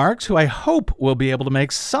Marilyn Marks, who I hope will be able to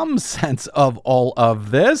make some sense of all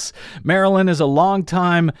of this. Marilyn is a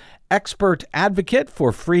longtime expert advocate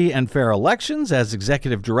for free and fair elections as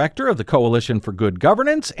executive director of the Coalition for Good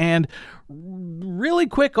Governance, and really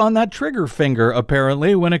quick on that trigger finger,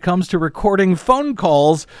 apparently, when it comes to recording phone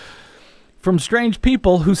calls from strange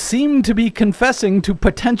people who seem to be confessing to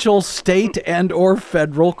potential state and or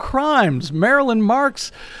federal crimes. Marilyn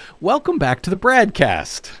Marks, welcome back to the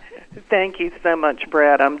BradCast. Thank you so much,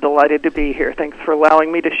 Brad. I'm delighted to be here. Thanks for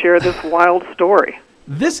allowing me to share this wild story.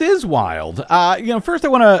 This is wild. First I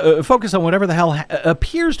want to focus on whatever the hell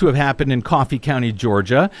appears to have happened in Coffee County,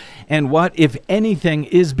 Georgia, and what, if anything,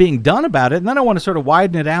 is being done about it. And then I want to sort of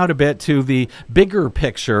widen it out a bit to the bigger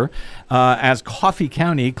picture, as Coffee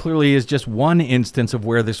County clearly is just one instance of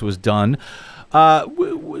where this was done.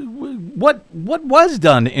 What was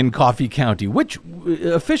done in Coffee County? Which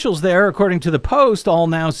officials there, according to the Post, all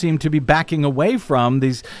now seem to be backing away from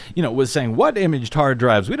these, was saying, what imaged hard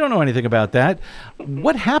drives? We don't know anything about that.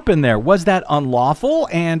 What happened there? Was that unlawful?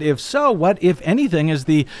 And if so, what, if anything, is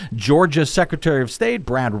the Georgia Secretary of State,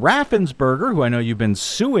 Brad Raffensperger, who I know you've been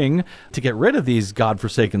suing to get rid of these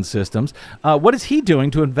godforsaken systems, what is he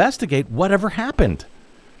doing to investigate whatever happened?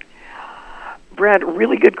 Brad,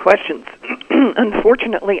 really good questions.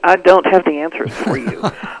 Unfortunately, I don't have the answers for you.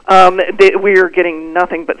 We are getting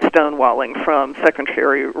nothing but stonewalling from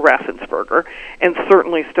Secretary Raffensperger, and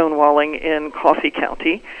certainly stonewalling in Coffee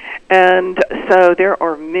County. And so there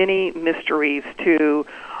are many mysteries to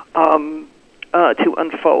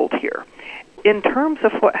unfold here. In terms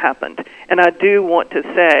of what happened, and I do want to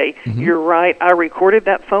say, you're right, I recorded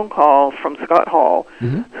that phone call from Scott Hall,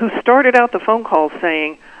 who started out the phone call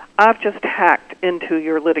saying, I've just hacked into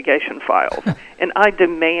your litigation files, and I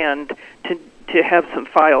demand to have some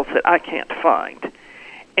files that I can't find.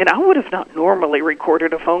 And I would have not normally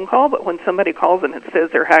recorded a phone call, but when somebody calls and it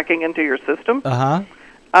says they're hacking into your system,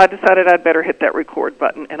 I decided I'd better hit that record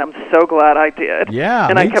button, and I'm so glad I did. Yeah,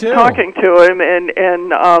 and me I kept too. talking to him,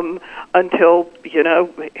 and until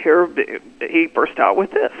here he burst out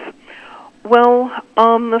with this. Well,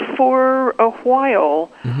 for a while,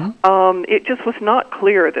 it just was not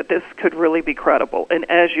clear that this could really be credible. And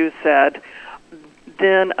as you said,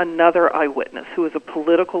 then another eyewitness, who is a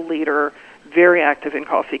political leader, very active in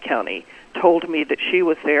Coffee County, told me that she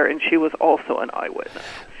was there and she was also an eyewitness.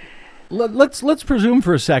 Let's presume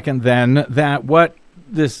for a second then that what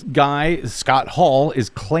this guy, Scott Hall, is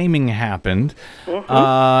claiming happened,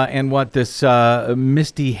 and what this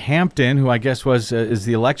Misty Hampton, who I guess is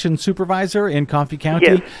the election supervisor in Coffee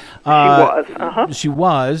County. Yes, she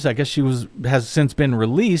was. I guess has since been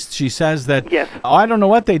released. She says that, yes. I don't know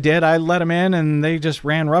what they did. I let them in and they just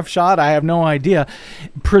ran roughshod. I have no idea.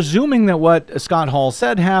 Presuming that what Scott Hall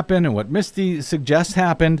said happened and what Misty suggests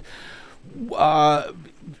happened,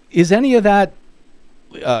 is any of that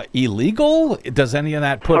illegal? Does any of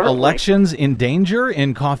that put elections in danger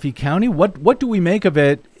in Coffee County? What do we make of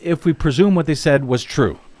it if we presume what they said was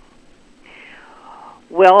true?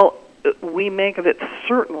 Well, we make of it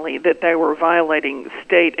certainly that they were violating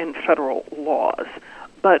state and federal laws.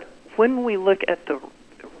 But when we look at the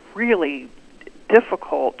really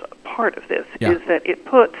difficult part of this is that it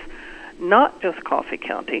puts not just Coffee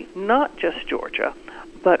County, not just Georgia,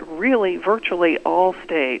 but really virtually all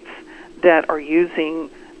states that are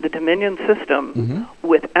using the Dominion system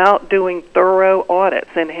without doing thorough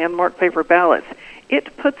audits and hand-marked paper ballots.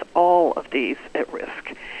 It puts all of these at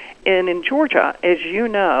risk. And in Georgia, as you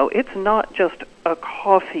know, it's not just a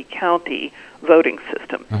Coffee County voting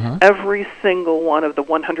system. Every single one of the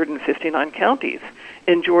 159 counties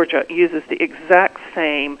in Georgia uses the exact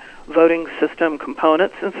same voting system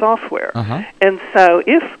components and software. And so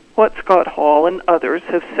if what Scott Hall and others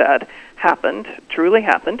have said truly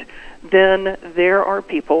happened, then there are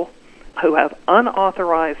people who have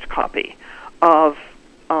unauthorized copy of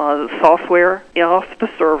software off the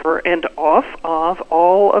server and off of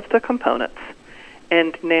all of the components.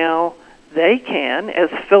 And now they can, as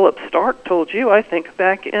Philip Stark told you, I think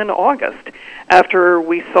back in August, after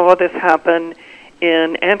we saw this happen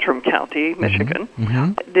in Antrim County, Michigan,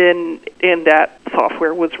 then that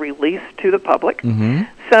software was released to the public.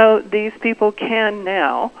 So these people can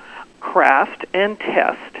now craft and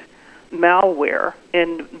test malware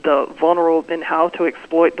and and how to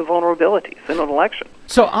exploit the vulnerabilities in an election.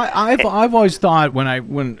 So I've always thought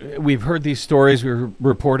when we've heard these stories, we were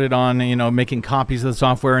reported on, making copies of the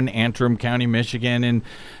software in Antrim County, Michigan, in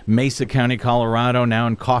Mesa County, Colorado, now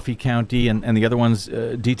in Coffee County, and the other ones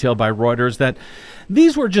detailed by Reuters, that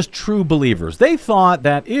these were just true believers. They thought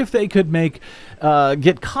that if they could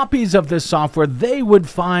get copies of this software, they would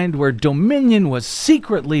find where Dominion was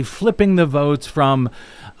secretly flipping the votes from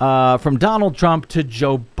Donald Trump to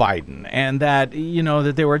Joe Biden, and that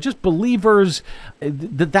that they were just believers,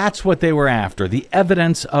 that's what they were after, the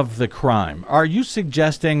evidence of the crime. Are you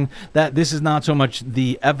suggesting that this is not so much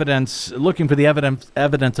the evidence, looking for the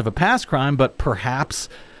evidence of a past crime, but perhaps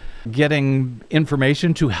getting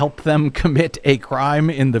information to help them commit a crime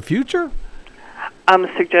in the future? I'm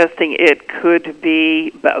suggesting it could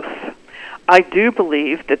be both. I do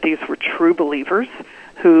believe that these were true believers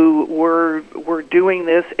who were doing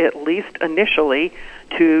this, at least initially,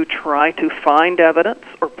 to try to find evidence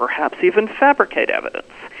or perhaps even fabricate evidence.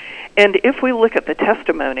 And if we look at the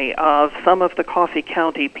testimony of some of the Coffee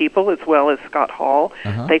County people, as well as Scott Hall,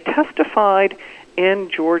 they testified in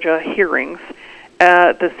Georgia hearings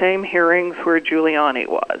at the same hearings where Giuliani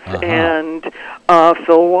was, and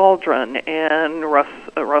Phil Waldron, and Russ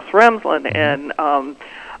Remslin, and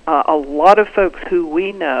a lot of folks who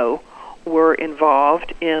we know were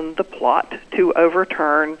involved in the plot to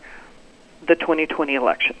overturn the 2020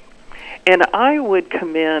 election. And I would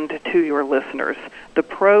commend to your listeners the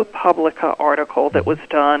ProPublica article that was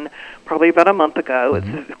done probably about a month ago.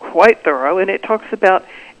 It's quite thorough, and it talks about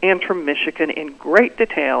Antrim, Michigan in great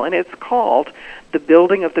detail, and it's called The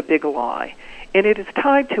Building of the Big Lie. And it is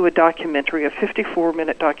tied to a documentary, a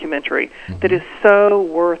 54-minute documentary, that is so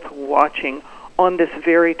worth watching on this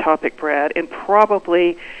very topic, Brad, and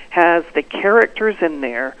probably has the characters in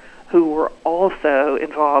there who were also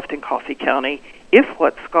involved in Coffee County, if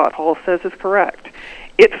what Scott Hall says is correct.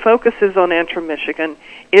 It focuses on Antrim, Michigan.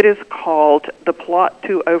 It is called The Plot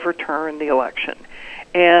to Overturn the Election.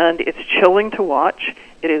 And it's chilling to watch.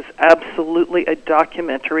 It is absolutely a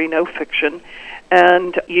documentary, no fiction.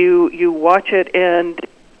 And you watch it, and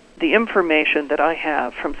the information that I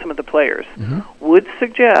have from some of the players would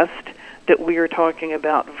suggest that we are talking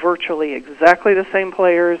about virtually exactly the same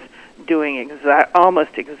players doing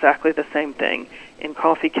almost exactly the same thing in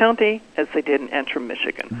Coffee County as they did in Antrim,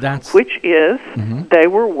 Michigan, which is they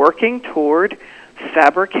were working toward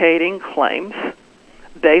fabricating claims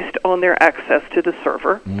based on their access to the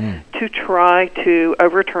server to try to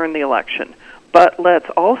overturn the election. But let's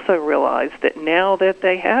also realize that now that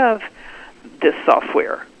they have this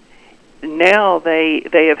software, now they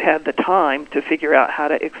have had the time to figure out how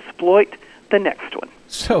to exploit the next one.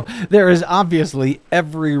 So there is obviously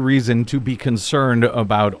every reason to be concerned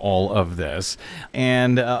about all of this.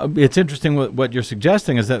 And it's interesting what you're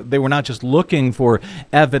suggesting is that they were not just looking for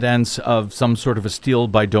evidence of some sort of a steal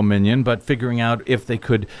by Dominion, but figuring out if they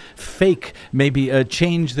could fake, maybe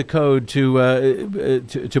change the code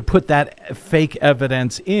to put that fake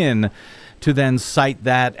evidence in, to then cite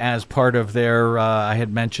that as part of their, I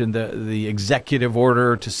had mentioned the executive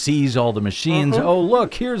order to seize all the machines. Oh,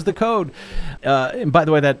 look, here's the code. And by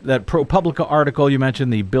the way, that ProPublica article, you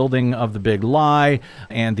mentioned the Building of the Big Lie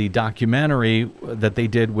and the documentary that they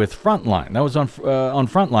did with Frontline. That was on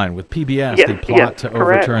Frontline with PBS, the plot to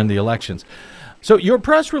overturn the elections. So your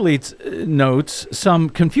press release notes some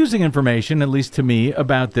confusing information, at least to me,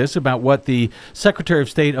 about this, about what the Secretary of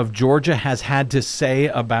State of Georgia has had to say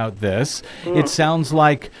about this. It sounds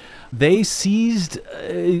like they seized,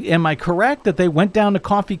 am I correct, that they went down to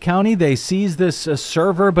Coffee County, they seized this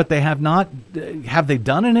server, but they have they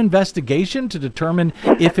done an investigation to determine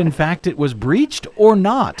if in fact it was breached or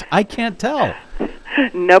not? I can't tell.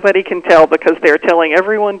 Nobody can tell because they're telling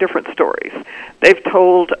everyone different stories. They've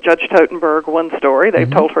told Judge Totenberg one story. They've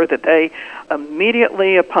told her that they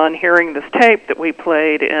immediately, upon hearing this tape that we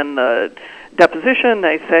played in the deposition,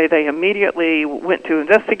 they say they immediately went to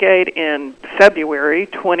investigate in February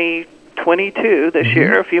 2022, this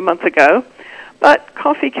year, a few months ago. But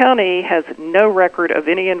Coffee County has no record of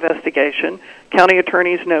any investigation. County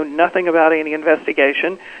attorneys know nothing about any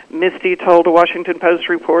investigation. Misty told a Washington Post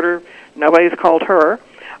reporter nobody's called her.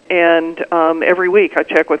 And every week I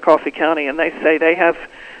check with Coffee County, and they say they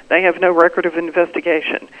have no record of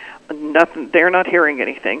investigation. Nothing. They're not hearing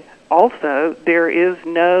anything. Also, there is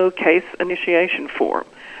no case initiation form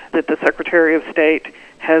that the Secretary of State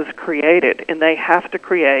has created, and they have to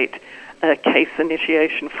create a case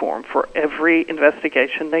initiation form for every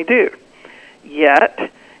investigation they do.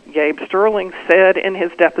 Yet, Gabe Sterling said in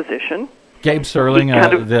his deposition... Gabe Sterling,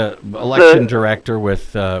 the election director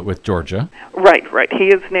with Georgia. Right. He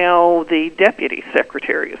is now the Deputy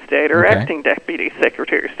Secretary of State, or acting Deputy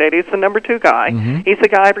Secretary of State. He's the number 2 guy. He's the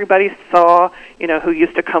guy everybody saw, who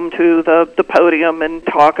used to come to the podium and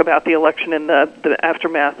talk about the election and the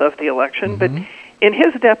aftermath of the election. But in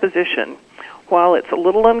his deposition, while it's a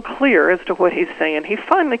little unclear as to what he's saying, he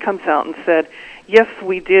finally comes out and said, yes,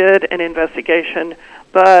 we did an investigation,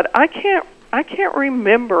 but I can't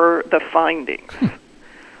remember the findings.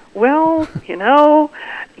 Well,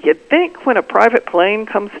 you'd think when a private plane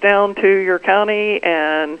comes down to your county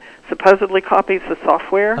and supposedly copies the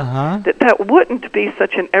software, that wouldn't be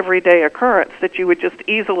such an everyday occurrence that you would just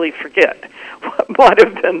easily forget what might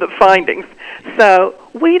have been the findings. So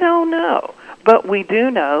we don't know. But we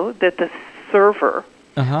do know that the server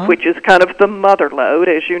which is kind of the mother lode,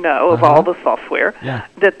 as you know, of all the software,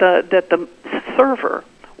 that the server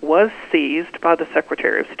was seized by the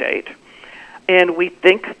Secretary of State. And we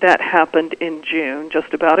think that happened in June,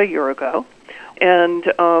 just about a year ago, and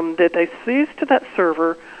that they seized that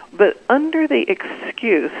server, but under the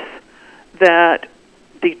excuse that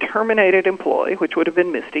the terminated employee, which would have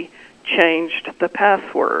been Misty, changed the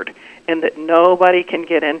password, and that nobody can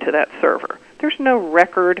get into that server. There's no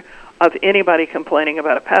record of anybody complaining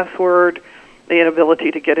about a password, the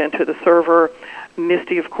inability to get into the server.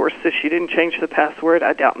 Misty, of course, says she didn't change the password.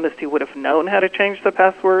 I doubt Misty would have known how to change the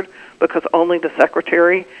password because only the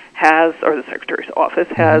secretary has, or the secretary's office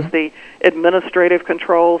has the administrative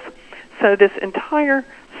controls. So this entire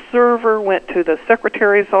server went to the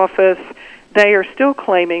secretary's office. They are still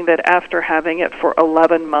claiming that after having it for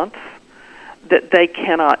 11 months, that they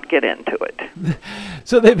cannot get into it.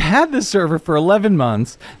 So they've had this server for 11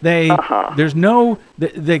 months. They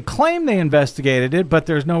claim they investigated it, but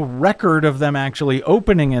there's no record of them actually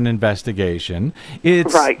opening an investigation.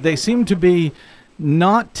 They seem to be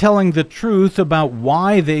not telling the truth about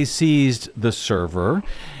why they seized the server.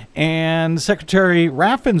 And Secretary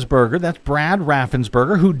Raffensperger, that's Brad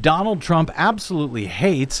Raffensperger, who Donald Trump absolutely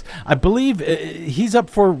hates. I believe he's up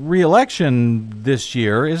for re-election this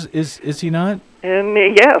year. Is he not? And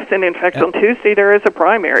yes, and in fact on Tuesday there is a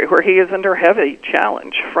primary where he is under heavy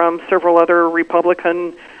challenge from several other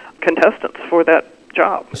Republican contestants for that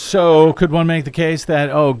job. So could one make the case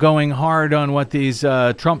that, going hard on what these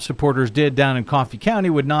Trump supporters did down in Coffee County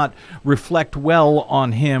would not reflect well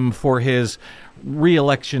on him for his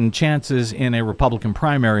re-election chances in a Republican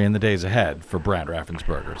primary in the days ahead for Brad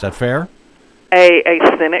Raffensperger? Is that fair? A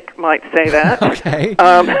cynic might say that. Okay.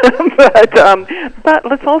 But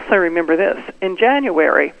let's also remember this. In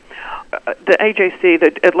January, the AJC,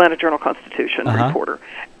 the Atlanta Journal-Constitution reporter,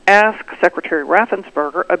 asked Secretary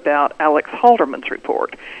Raffensperger about Alex Halderman's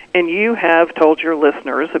report. And you have told your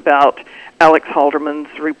listeners about Alex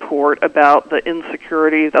Halderman's report about the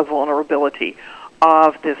insecurity, the vulnerability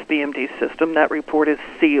of this BMD system. That report is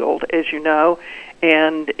sealed, as you know,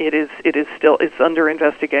 and it's under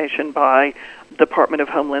investigation by Department of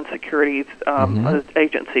Homeland Security's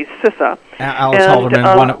agency, CISA. Alex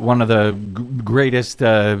Halderman, one of the greatest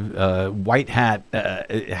white hat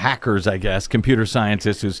hackers, I guess, computer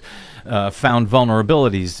scientists who's found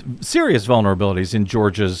serious vulnerabilities in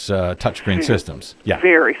Georgia's touchscreen systems. Yeah,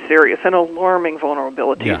 very serious and alarming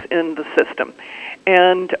vulnerabilities in the system,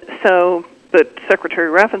 and so. But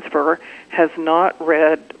Secretary Raffensperger has not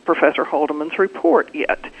read Professor Haldeman's report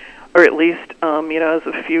yet, or at least, as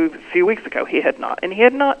a few weeks ago he had not. And he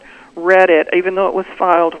had not read it, even though it was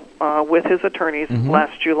filed with his attorneys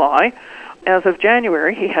last July. As of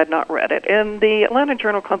January, he had not read it. And the Atlanta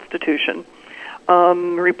Journal-Constitution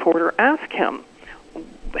reporter asked him,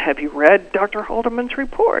 have you read Dr. Haldeman's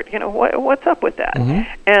report? What's up with that?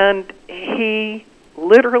 And he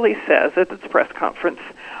literally says at this press conference,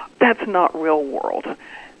 that's not real world.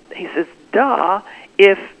 He says, duh,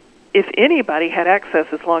 if anybody had access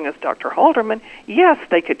as long as Dr. Halderman, yes,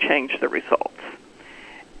 they could change the results.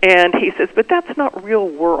 And he says, but that's not real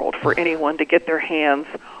world for anyone to get their hands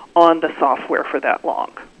on the software for that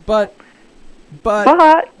long. But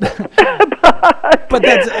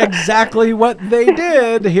that's exactly what they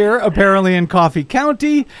did here, apparently in Coffee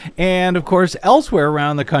County, and of course elsewhere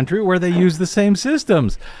around the country where they use the same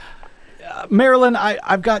systems. Marilyn,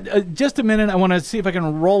 I've got just a minute. I want to see if I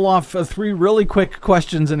can roll off 3 really quick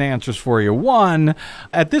questions and answers for you. One,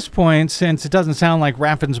 at this point, since it doesn't sound like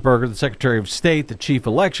Raffensperger, the Secretary of State, the chief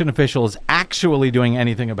election official, is actually doing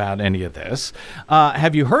anything about any of this,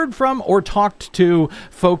 have you heard from or talked to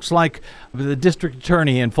folks like the district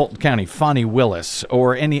attorney in Fulton County, Fonnie Willis,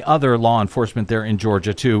 or any other law enforcement there in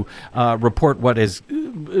Georgia to report what is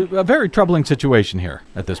a very troubling situation here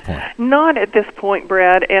at this point? Not at this point,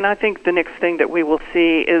 Brad, and I think the next thing that we will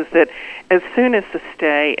see is that as soon as the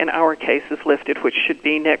stay in our case is lifted, which should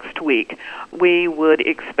be next week, we would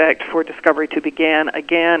expect for discovery to begin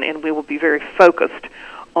again, and we will be very focused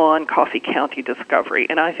on Coffee County discovery.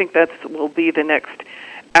 And I think that will be the next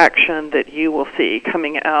action that you will see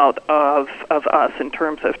coming out of us in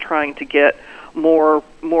terms of trying to get more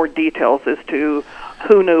details as to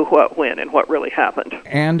who knew what when and what really happened.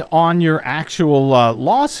 And on your actual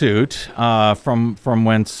lawsuit, from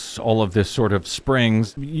whence all of this sort of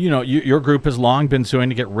springs, your group has long been suing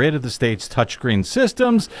to get rid of the state's touchscreen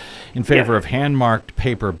systems in favor of hand-marked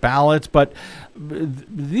paper ballots, but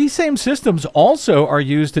these same systems also are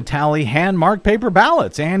used to tally hand-marked paper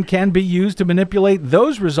ballots and can be used to manipulate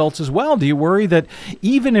those results as well. Do you worry that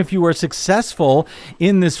even if you are successful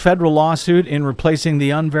in this federal lawsuit in replacing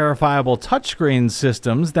the unverifiable touchscreen system,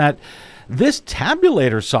 systems that this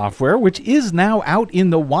tabulator software, which is now out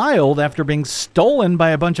in the wild after being stolen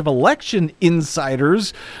by a bunch of election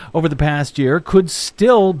insiders over the past year, could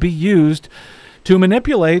still be used to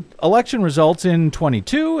manipulate election results in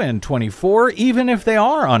 22 and 24, even if they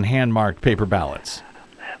are on hand-marked paper ballots.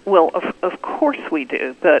 Well, of course we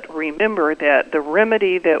do, but remember that the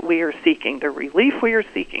remedy that we are seeking, the relief we are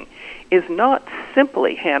seeking, is not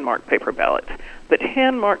simply hand-marked paper ballots, but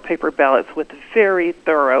hand-marked paper ballots with very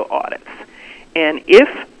thorough audits. And if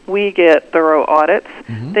we get thorough audits,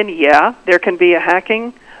 then yeah, there can be a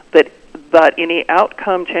hacking, but any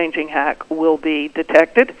outcome-changing hack will be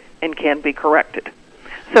detected and can be corrected.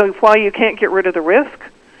 So while you can't get rid of the risk,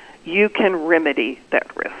 you can remedy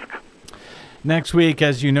that risk. Next week,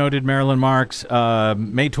 as you noted, Marilyn Marks,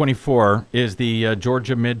 May 24 is the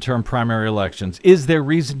Georgia midterm primary elections. Is there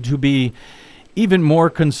reason to be even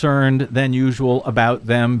more concerned than usual about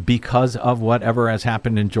them because of whatever has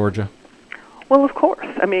happened in Georgia? Well, of course.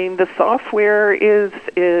 I mean, the software is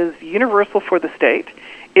universal for the state.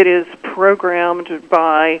 It is programmed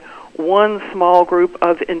by one small group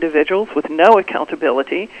of individuals with no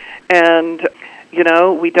accountability. And,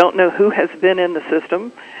 we don't know who has been in the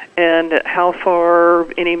system and how far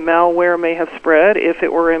any malware may have spread if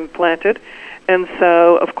it were implanted. And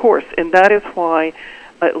so, of course, and that is why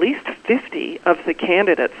at least 50 of the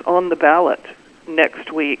candidates on the ballot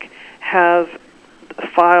next week have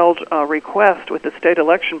filed a request with the state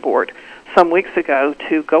election board some weeks ago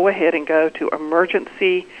to go ahead and go to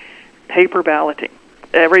emergency paper balloting.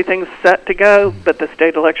 Everything's set to go, but the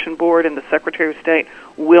state election board and the Secretary of State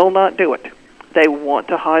will not do it. They want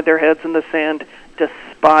to hide their heads in the sand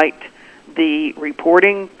despite the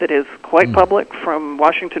reporting that is quite public from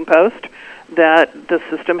Washington Post that the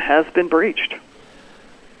system has been breached.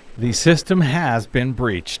 The system has been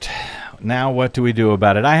breached. Now what do we do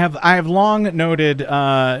about it? I have long noted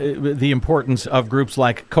the importance of groups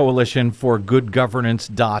like Coalition for Good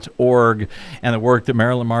Governance.org and the work that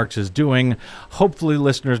Marilyn Marks is doing. Hopefully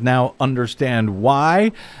listeners now understand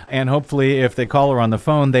why, and hopefully if they call her on the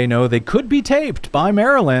phone, they know they could be taped by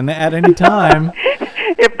Marilyn at any time.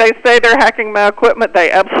 If they say they're hacking my equipment,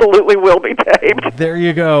 they absolutely will be taped. There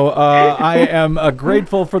you go. I am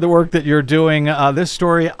grateful for the work that you're doing. This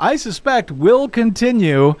story, I suspect, will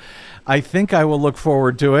continue. I think I will look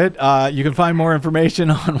forward to it. You can find more information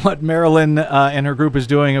on what Marilyn and her group is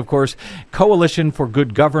doing, of course,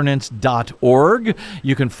 coalitionforgoodgovernance.org.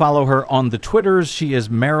 You can follow her on the Twitters. She is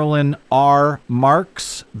Marilyn R.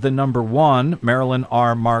 Marks, the number 1, Marilyn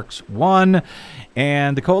R. Marks 1.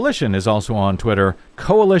 And the Coalition is also on Twitter,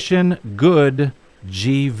 Coalition Good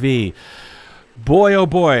GV. Boy, oh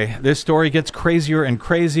boy, this story gets crazier and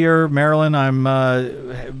crazier. Marilyn, I'm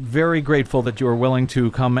very grateful that you are willing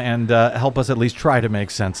to come and help us at least try to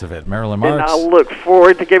make sense of it. Marilyn Marks. And I'll look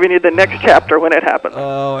forward to giving you the next chapter when it happens.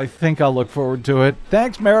 Oh, I think I'll look forward to it.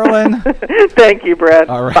 Thanks, Marilyn. Thank you, Brad.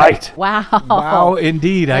 All right. Wow. Wow,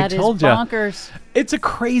 indeed. That I told you. That is bonkers. It's a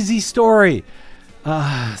crazy story.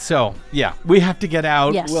 So, yeah, we have to get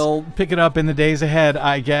out. Yes. We'll pick it up in the days ahead,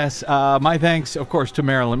 I guess. My thanks, of course, to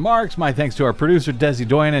Marilyn Marks. My thanks to our producer, Desi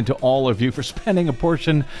Doyen, and to all of you for spending a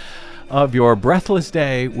portion of your breathless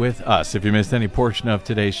day with us. If you missed any portion of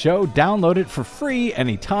today's show, download it for free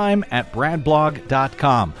anytime at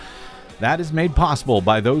bradblog.com. That is made possible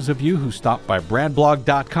by those of you who stop by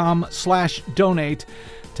bradblog.com/donate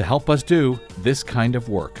to help us do this kind of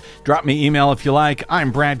work. Drop me email if you like.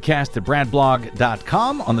 I'm BradCast at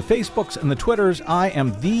bradblog.com. On the Facebooks and the Twitters, I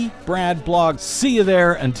am the Brad Blog. See you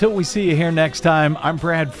there. Until we see you here next time, I'm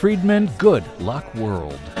Brad Friedman. Good luck,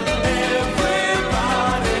 world.